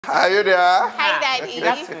Are you there? Hi, Daddy. Good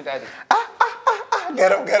afternoon, Daddy.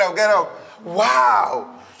 Get up, get up, get up.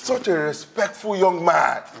 Wow, such a respectful young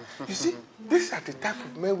man. You see, these are the type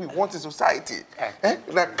of men we want in society.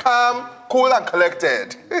 They're calm, cool, and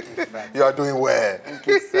collected. You are doing well. Thank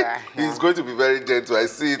you, sir. He's going to be very gentle. I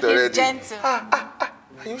see it already. He's gentle. Are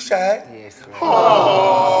you shy? Yes, sir.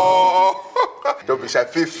 Oh. Don't be shy.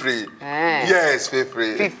 Feel free. Yes, feel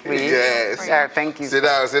free. Feel free? Yes. Sir, thank you. Sit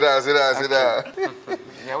down, sit down, sit down, sit down.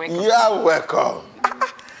 You're welcome. You are welcome.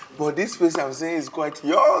 But this face I'm saying is quite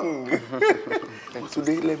young. But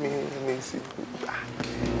today, let me see.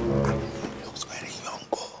 Looks very young.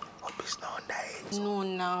 Hope he's not underage. No,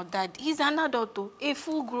 now, Dad. He's an adult, though. A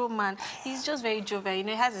full-grown man. He's just very jovial. You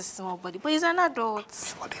know, he has a small body, but he's an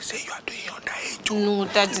adult. But they say you are doing underage. No,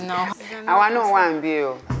 Daddy, now. I want no one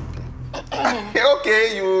bill.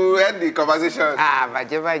 Okay, you end the conversation.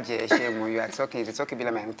 Shemo, you are talking. It's okay,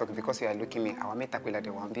 I'm talking because you are looking at me. Our meta will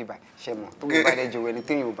the one be by Shemo. To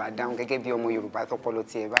anything you bad down, give you more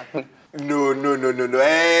quality. No.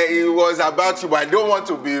 It was about you, but I don't want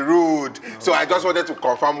to be rude. So I just wanted to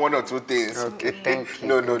confirm one or two things. Okay, thank you.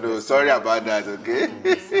 No. Sorry about that, okay?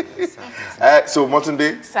 So,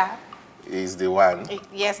 Motunde? Sir? Is the one.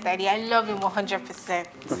 Yes, Daddy. I love him 100%.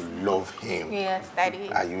 You love him? Yes, Daddy.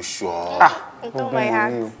 Are you sure? With all my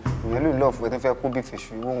heart. You love with a could be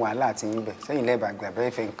fish. You won't allow in you. Say you never grab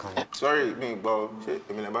everything. Sorry, me, but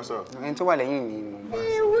into what you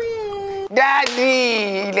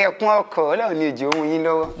Daddy, le call on you, you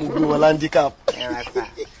know. Handicap.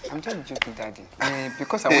 I'm just joking, Daddy.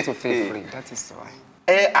 Because I want to feel free. That is why.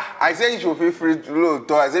 I say you should feel free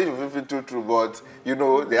to I say you should feel free to but you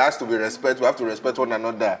know, there has to be respect. We have to respect one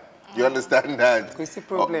another. You understand that? What's the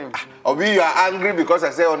problem? Or maybe you are angry because I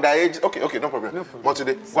say underage. Okay, no problem. But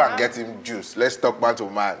today, go and get him juice. Let's talk man to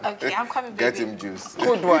man. Okay, I'm coming, Get baby. him juice.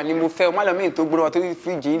 Good one, you move fair. Malamin to grow to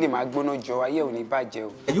fridge in the Magbono Joe. I only bad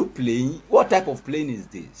Joe. Are you playing? What type of playing is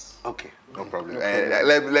this? Okay, no problem.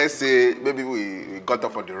 Let's say maybe we got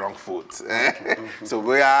off on the wrong foot. So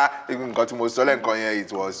we are even got to Mosole and Konya,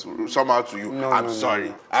 it was somehow to you. I'm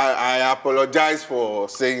sorry. I apologize for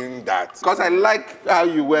saying that. Because I like how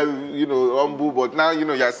you were, you know, humble, but now, you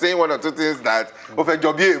know, you're saying one or two things that of a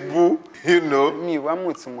job boo, you know. Me, one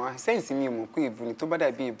more tomorrow. Since me, I'm going to be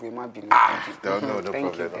a bit no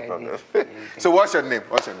problem. So what's your name?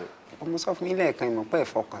 Almost of me like I'm a pair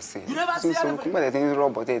for concern. You never said anything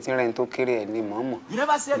robot, it's in to carry any mama. You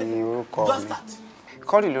never said anything. Just that.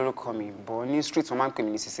 Call the little coming, but new streets on my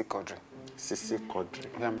community, Sisi Quadri. Sisi Quadri.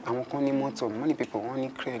 I'm calling motor. Many people only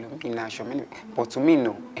create in Nashua, but to me,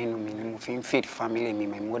 no. And me, I'm feed family, me,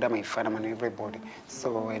 my mother, my father, and everybody.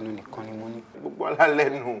 So I know the calling money. We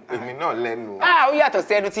have to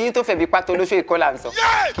say anything to be part of the show. Call answer.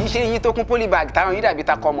 You took a polybag town, you have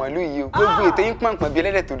to come on you. Go think man, be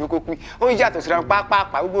let to do cookie. Oh, you have to surround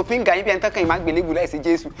papa, go finger, you and talking, might believe like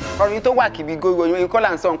Jesus. Or you to work, you go, you call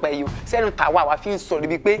and song by you. Send Tawa, I feel sorry,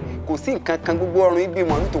 be pay, go sing, can go or maybe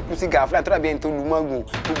money to pussy gaff, like to Lumago,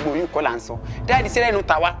 to you call answer. Daddy said, no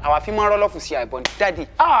Tawa, our female roll off with but Daddy,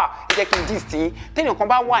 taking this thing, then you come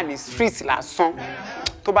back one is streets last song.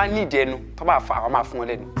 Toba need no, toba fa ma fun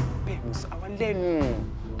le nu. Be musa wa lenu.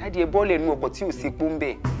 Daddy e bo lenu obo ti o se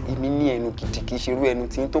pombe. Emi ni enu gidi ki se ru enu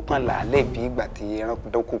tin to kan la le bi igba ti eran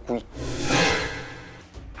do koku yi.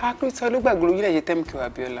 Kristo lo gbagbo lo yile je tem ki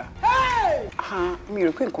Abiola. Mi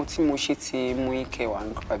ro pe nkan ti mo se ti mu yin ke wa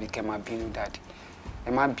nkan bi ke ma binu Daddy.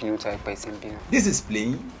 E ma binu ta pe se binu. This is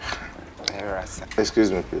playing.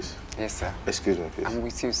 Excuse me, please. Yes, sir. Excuse me, please. I'm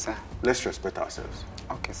with you, sir. Let's respect ourselves.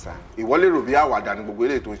 Okay, sir. You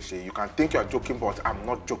can think you're joking, but I'm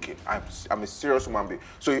not joking. I'm a serious human being.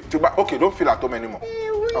 So, okay, don't feel at home anymore.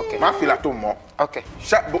 Okay. Don't feel at home more. Okay.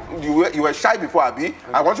 You were shy before, Abi. Okay.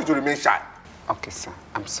 I want you to remain shy. Okay, sir.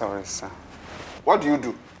 I'm sorry, sir. What do you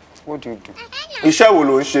do? What do you do?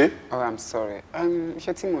 Oh, I'm sorry.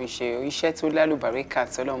 Iṣẹ́ tí mo ń ṣe, iṣẹ́ tó lálùbáríkà,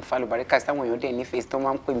 tí Ọlọ́run fa lùbáríkà táwọn èèyàn dẹ̀ nífẹ̀ẹ́ tó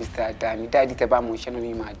máa ń pè Mr. Adami, dáàdì tẹ́ bá mo iṣẹ́ náà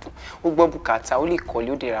ní máa dùn. Ó gbọ́ bùkátà, ó lè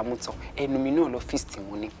kọ́lé, ó dẹ̀ ra mọ́tò. Ẹnu mi náà lọ́fíìsì tí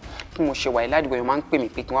mo ní. Bí mo ṣe wà ládùúgbò yẹn máa ń pè mí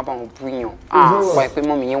pé kí wọ́n bá wọn bú yàn. Wọ́n pé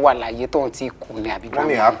mọ́mì yẹn wà láyé tó ń tí kù ní àbí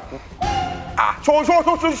Mọ́mì á kú.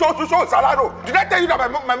 Salado. Did I tell you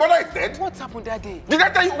that my mother is dead? What happened, Daddy? Did I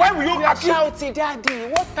tell you? Why will you are shouting, Daddy?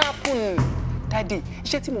 What happened? Daddy,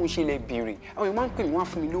 iṣẹ́ tí mò ń ṣe lẹ béèrè. Àwọn èèyàn máa ń pè mí wá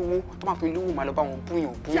fún mi lówó, tó máa fún mi lówó máa lọ bá wọn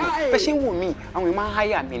búyàn. Bẹ́ẹ̀ ṣe ń wò mí, àwọn èèyàn máa ń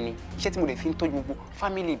háyà mi ni. Iṣẹ́ tí mo lè fi ń tọ́jú gbogbo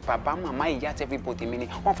family, bàbá, màmá, ìyá àti everybody mi ni.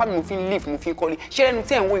 Àwọn family mo fi ń live, mo fi ń kọ́lé. Ṣé ẹnu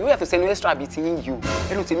tí ẹ̀ ń wo yìí ó yàtọ̀ sẹ́nu extra bíi ti yín yìí o.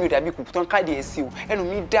 Ẹnu tèmi ò dàbí kùkù tán káàdì ẹ̀ sí o. Ẹnu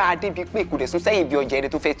mi dáa débi pé kò dẹ̀ sún sẹ́yìn bí ọjà ẹ̀rẹ́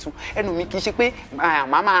tó fẹ́ tú. Ẹnu mi kì í ṣe pé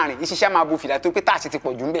màmá rìn, ìṣiṣẹ́ máa bo fìlà tó pé táàṣì ti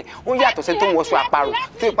pọ̀ jù ń bẹ̀. Ó yàtọ̀ sẹ́ni tó ń wọṣọ àparò,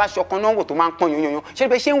 tó ipa aṣọ kan náà wò tó máa ń pọ́n yanyan. Ṣé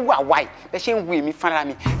bẹ́ẹ̀ ṣe ń wà wáì, bẹ́ẹ̀ ṣe ń wo èmi fúnra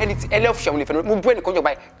mi. Ẹni tí ẹlẹ́ọ̀fù ṣàwọn lè fẹ́ mo bú ẹnìkan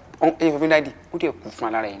jọba ẹ̀yìn fún mi dáàdì ó dẹ̀ kú fún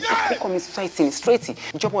alára yẹn ó kọ́ mi society ni straight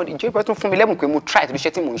ìjọba tún fún mi lẹ́bùn pé mo try torí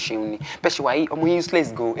iṣẹ́ tí mò ń ṣe òun ni bẹ́ẹ̀ ṣe wáyé ọmọ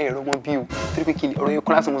useless gan ẹ̀rọ ọmọ bí o torí pé kí ni ọ̀rọ̀ yẹn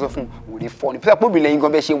kọ́ lásán mo sọ fún òde fọ́ ni pípa pọ́bìnrin lẹ́yìn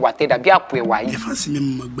gan bẹ́ẹ̀ ṣe wà tẹ́ dàbí àpò ẹ̀wà yìí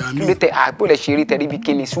kí ló tẹ àpò lẹ̀ ṣe rí tẹ́rí bí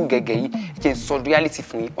kí ni sùn gẹ́gẹ́ yìí jẹ́ n sọ reality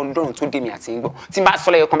fún yín ọlọ́run tó dé mi àti yín gbọ́ tí n bá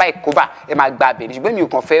sọ lẹ́yọ̀ kan báyìí kó bá ẹ máa gba abẹ́rẹ́ ṣùgbọ́n mi ò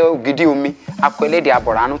kàn fẹ́ gidi omi akọ ẹlẹ́dẹ̀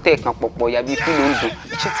àbọ̀rànú tẹ̀ kan pọ̀pọ̀ ya bí kí ló ń dùn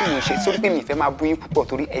iṣẹ́ tí mo ṣe sórí pé mi ìfẹ́ máa bú yín púpọ̀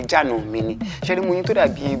torí ẹja náà mi ni ṣé ni mo yín tó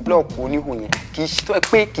dàbí blọọkù oníhò yẹn kì í tó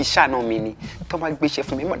pé kì í ṣàná mi ni tó máa gbéṣẹ́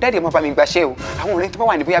fún mi dáàdì ẹ má bá mi gbaṣẹ́ o àwọn ọ̀rẹ́ tó bá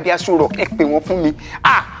wà ní bóyá bí aṣọ rọ ẹ pè wọ́n fún mi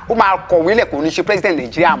ó máa kọ̀wé lẹ̀ kò ní ṣe president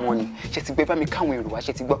Nàìjíríà mọ́ ni ṣe ti gbé bá mi káwọn èrò wá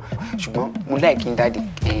ṣe ti gbọ́ ṣùgbọ́n mo like yín dáàdì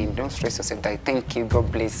and don't stress yourself daddy thank you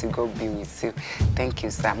God bless you God be with you thank you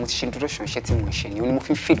sir mo ti ṣe introduction ṣe tí mo ń ṣe ni ó ní mo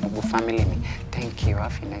fi ń feed gbogbo family mi thank you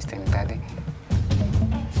have a nice time daddy.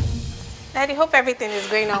 Daddy, hope everything is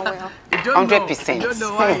going on well. 100%. You don't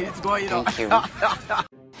know why it's going on. Thank you.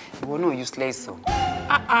 You no useless so.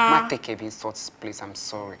 Má take a insult please, I'm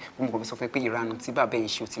sorry. Mo go sọ fún pé ìranu tí bàbá ẹ̀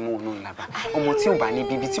ṣe ó ti mú òun laba. Ọmọ tí ò bá ní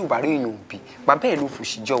bíbí tí ò bá rí èèyàn bí. Bàbá ẹ̀ ló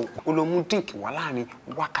fòṣìjọ ó lọ mú drink wá láàrin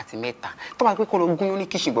wákàtí mẹ́ta. Tó bá pé kó lọ gún ní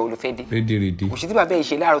kitchen gba ó lọ fẹ́ dé. Rédèrèdè. Òṣì tí bàbá ẹ̀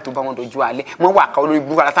ṣe láàárọ̀ tó bá wọn dojú alẹ́. Mo wà ká olórí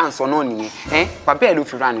burúkú ara tá ń sọ náà nìyẹn. Bàbá ẹ̀ ló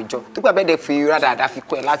fi ranu jọ. Tó bàbá ẹ̀ dẹ̀ fi rádàdà fi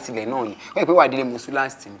kọ́ ẹ láti ilẹ̀ náà ni. Ó yẹ pé wà délé mo sùn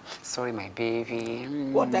last time. Sorry my baby.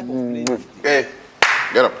 What type of play? Hey,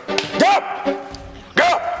 get up. Get up!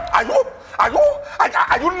 Get up!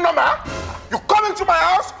 Are you normal? You come into my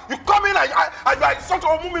house, you come in and you insult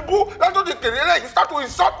Omumi Boo, that's what you start to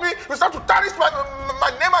insult me, you start to tarnish my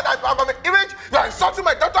name and my image, you are insulting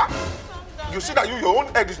my daughter. You see that your own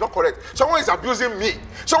head is not correct. Someone is abusing me.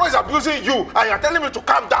 Someone is abusing you, and you are telling me to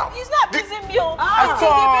calm down. He's not abusing me. He's a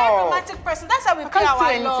very romantic person. That's how we play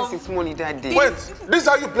our love. Since morning that day. Wait, this is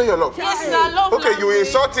how you play your love? Yes, I love. Okay, you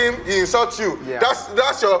insult him, he insults you. Yeah.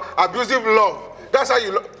 That's your abusive love. That's how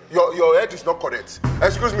you your head is not correct.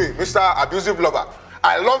 Excuse me, Mr. Abusive Lover.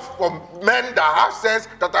 I love for men that have sense,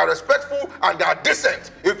 that are respectful, and that are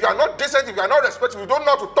decent. If you are not decent, if you are not respectful, you don't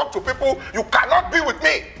know how to talk to people, you cannot be with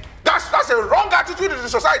me. That's a wrong attitude in the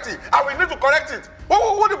society, and we need to correct it.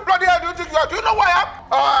 Who the bloody hell do you think you are? Do you know why I am?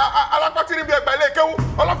 Alakpatiri bi egba lekewu,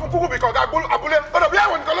 olafunkuku bi kan abule. Odo bi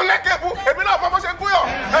awon nkan lo lekebu, èmi náà fọmọ ṣe nkuyo.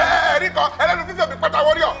 Eriko, elenu fife bi pata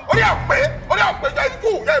warrior. Ori ape ja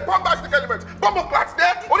iku, ya bombastic element. Bomb class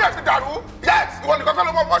there, ori ati daru. Yes, ìwọ nìkan kan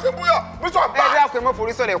lo mo ṣe nkuyo. Mi so ba. Ẹ dákun mo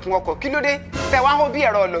forí sọ̀rọ̀ ẹkún ọkọ̀. Kí ló dé? Tẹ́ wá ho bí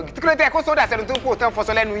ẹ̀rọ ọlọ́gì. Kí ló dé kó soda sẹ́nu tó kù tán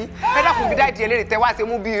fọṣọ lẹ́nu yín. Ẹ dákun bi dáàdì eléré tẹ́ wá ṣe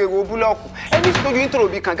mú bí ewo búlọ́ọ̀kù. Ẹni sùúrù yín toro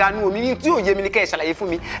bí kànga nu omi tí ò yé mi ní kẹ́ ṣàlàyé fún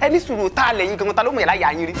mi. Ẹni sùúrù tá lẹ́yìn gan ta ló mọ̀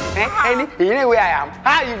láyà yín rí. Ẹni èyí wé àyàm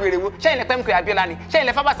á ìwèrè wo ṣẹ́yìn lẹ pẹ́mùkẹ́ Abíọ́lá ni ṣẹ́yìn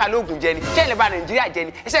lẹ fábàṣà lóògùn jẹ ni ṣẹ́yìn lẹ bá Nàìjíríà jẹ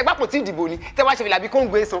ni ẹṣẹ́ ìgbàpò tí ìdìbò ni tẹ́ wá ṣe fìlà bí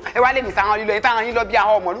kóńgò èsàn ẹ wá lè ní sáwọn lílọ yìí táwọn yín lọ bí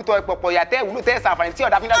àwọn ọmọ olùtọ́ ìpọ̀pọ̀ ìyá tẹ́ ìwúlò tẹ́ ṣàǹfààní tí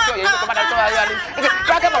ọ̀dà fúnlẹ̀ tí ọ̀yẹ́ yìí tó bá dá tó wáyé lé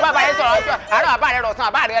kílákẹ́ bàbá rẹ sọ̀rọ̀ ọjọ́ àárọ̀ bàbá rẹ rọ̀sán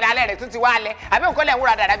bàbá rẹ alẹ́ rẹ tún ti wá lẹ̀ àbẹ́ òǹkọ́ lẹ̀ ń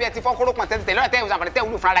wúra dàdà bí ẹ ti fọ́ kóró kan tẹ́tẹ́ lọ́rẹ̀ tẹ́ ìwúsàn tẹ́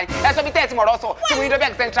ìwúlò fúnra láyé ẹ sọ bí tẹ́ ẹ ti mọ̀rọ̀ sọ tí mo yí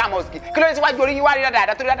dọ́bẹ̀ central mosque kí ló ní ti wájú orí yín wá rí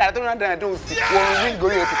dàdà tó rí dàdà tó rí dàdà tó sì wọ́n rí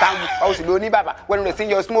gorí ètò táwọn ọ̀hún sì ló ní bàbá wẹ́nu rẹ̀ sí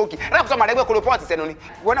yọ smoke alákòóso ọmọ rẹ gbé kóró pọ́ọ̀tì sẹ́nu ni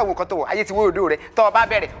wọ́n náà wò kọ́ tó wọ̀ ayé ti wó òdo rẹ̀ tọ́ bá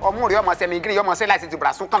bẹ̀rẹ̀ ọmú rẹ̀ ọmọ sẹ́mi gírí ọmọ sẹ́láìsì ti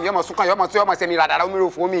bùrà súnkàn yọmọ sẹ́mi ràdàrà omi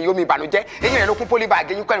ròfò omi yomi ìbànújẹ́ eyín rẹ̀ ló kún pólí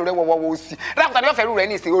báàgì eyín kẹrin rẹ̀ wọ́wọ́ òsì lákòóso ni wọ́n fẹ́ rú rẹ̀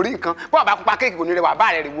ní ìsìn orí nǹkan bọ́ọ̀ bá pupa kéèkì kò ní rẹ̀ wà bá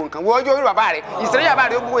rẹ̀ rẹ̀ wo nǹkan wọ́n ojú orí bàbá rẹ̀ ìṣẹ̀lẹ̀ yàrá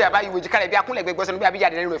rẹ̀ ó gbogbo yàrá ìwé jìkà rẹ̀ bí akúnlẹ̀ gbẹgbẹ́ sọ́nù bí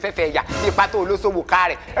abíjáde rẹ̀ fẹ́ fẹ́ yà bí ipa tó olóṣòwò ká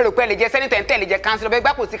rẹ̀ ẹ rò pé lè jẹ́ sẹ́nitẹ̀ ń tẹ̀lé jẹ́ kánsílọ̀ bẹ́ẹ̀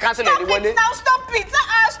gbà kò sí kánsílọ̀ rẹ̀ wọlé. Stop it!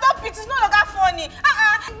 Stop it! It's no longer funny.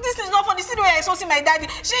 This is not funny. See the way you're insulting my daddy.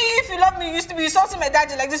 If you love me, you used to be insulting my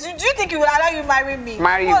daddy like this. Do you think he will allow you marry me?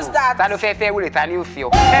 Marry you? What's that? Ta ló fẹ́ fẹ́ wúrẹ̀ ta ni ó fi ọ.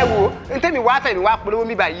 Ẹ wo ntẹ́mi wá fẹ́ mi wá polówó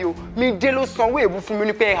mi báyìí o mi dé ló sanwó èébú fún mi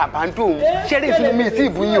ní pé àbándó òun ṣeré fún mi tí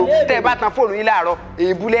ìbú yín o tẹ́ ẹ bá tan fóònù yín láàárọ̀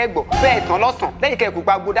èébú lẹ́gbọ̀ bẹ́ẹ̀ tán lọ́sàn lẹ́yìn kẹ́ kó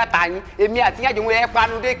gbàgbó dátà yín èmi àti yájọ wọn ẹ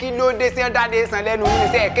panu dé kí ló dé sí dáadé san lẹ́nu yín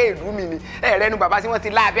sẹ́ ẹ̀kẹ́ ìlú mi ni ẹ̀rẹ́nu bàbá sí wọ́n ti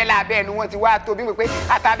láàbẹ́ ẹnu wọ́n ti wá tóbi pé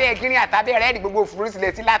àtàbẹ́ gírín àtàbẹ́ rẹ́ẹ̀dì gbogbo òfurufú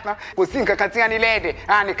sílẹ̀ sí látàn kò sí nǹkan kan tí wọ́n ní lẹ́ẹ̀dẹ̀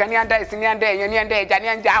nìkan ní àǹdá ìsìn ní àǹdá ẹ̀yẹn ní àǹdá ẹja ní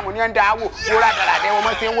àǹdá àwọn ní àǹdá àwò wúrà dàràdẹ wọn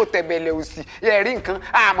mọ́ sí ń wò tẹ̀bẹ̀lẹ̀ òsì ẹ̀rí nǹkan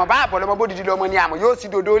àmọ́ bá àbọ̀ lọ́mọ bódìdí lọ́mọ ni àmọ́ yóò sì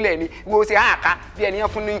dodo lẹ̀ ni wo ṣe hàn ká bí ẹniyàn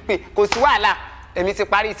fún ní pé kò sí wàhálà èmi ti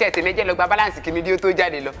parí iṣẹ́ tèmi jẹ́ lọ gba balance kí mi dí ó tó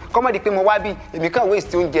jáde lọ kọ́mọ̀dé pé mo wá bí èmi kàn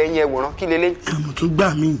waste oúnjẹ yẹn wòran kí lélẹ́. ẹ̀mọ̀ tó gbà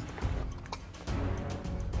mí.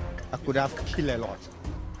 could have killed a lot.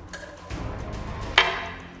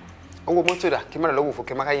 Owo moto da ki ma lo wo fo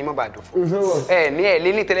ke maka yin mo ba do fo ni e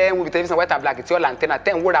le ni tele wo bi television white and black ti o la antenna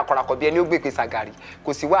ten wo ra korako bi eni o gbe pe sagari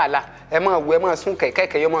kò sí wàhálà ẹ má wo ẹ má sún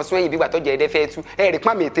kẹkẹ yo má sún ẹ̀yin bí gbà tó jẹ ede fe tu ẹ rí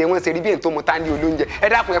pọn mete wọ́n ṣe rí bí en tó mo tan ni olóúnjẹ ẹ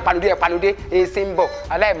dákun ẹ panude e se nbo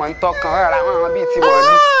alai mo nto kan ra wọ́n bí ti mo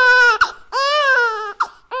ni.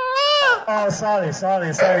 Oh, sorry.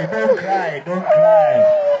 Don't cry. Do it.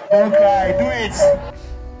 Don't cry.